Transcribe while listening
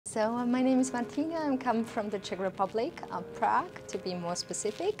So my name is Martina. I come from the Czech Republic, Prague to be more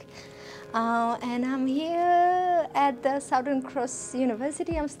specific. And I'm here at the Southern Cross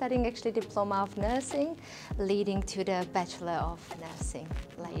University. I'm studying actually Diploma of Nursing, leading to the Bachelor of Nursing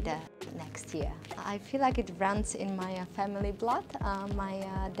later next year. I feel like it runs in my family blood. My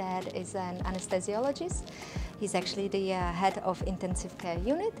dad is an anesthesiologist. He's actually the head of intensive care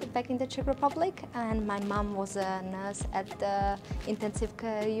unit back in the Czech Republic, and my mom was a nurse at the intensive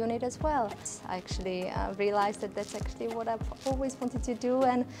care unit as well. I actually realized that that's actually what I've always wanted to do,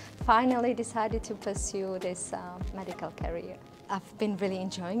 and finally decided to pursue this medical career. I've been really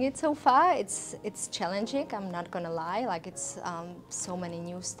enjoying it so far. It's challenging, I'm not gonna lie, like it's so many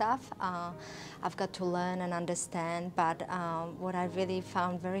new stuff I've got to learn and understand, but what I really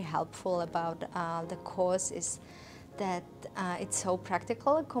found very helpful about the course is that it's so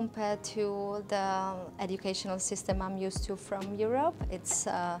practical compared to the educational system I'm used to from Europe.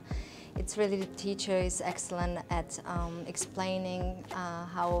 It's really, the teacher is excellent at explaining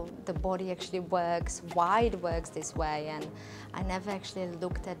how the body actually works, why it works this way, and I never actually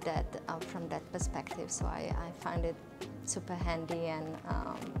looked at that from that perspective, so I find it super handy and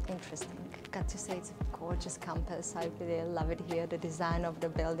interesting. Got to say, it's a gorgeous campus. I really love it here. The design of the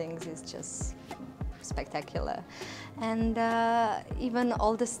buildings is just spectacular, and even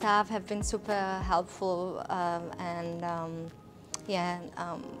all the staff have been super helpful and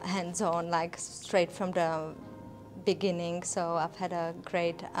hands-on, like straight from the beginning. So I've had a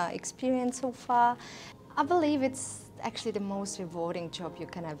great experience so far. I believe it's actually the most rewarding job you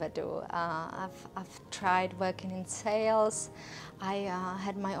can ever do. I've tried working in sales. I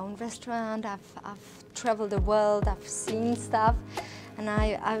had my own restaurant. I've traveled the world. I've seen stuff. And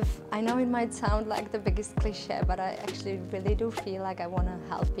I know it might sound like the biggest cliche, but I actually really do feel like I want to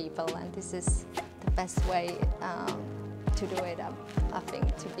help people, and this is the best way to do it. I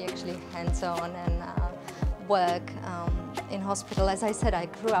think to be actually hands-on and work in hospital. As I said, I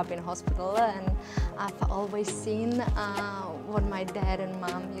grew up in hospital, and I've always seen what my dad and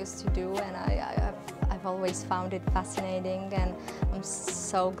mom used to do, and I've always found it fascinating, and I'm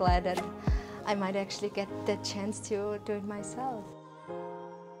so glad that I might actually get the chance to do it myself.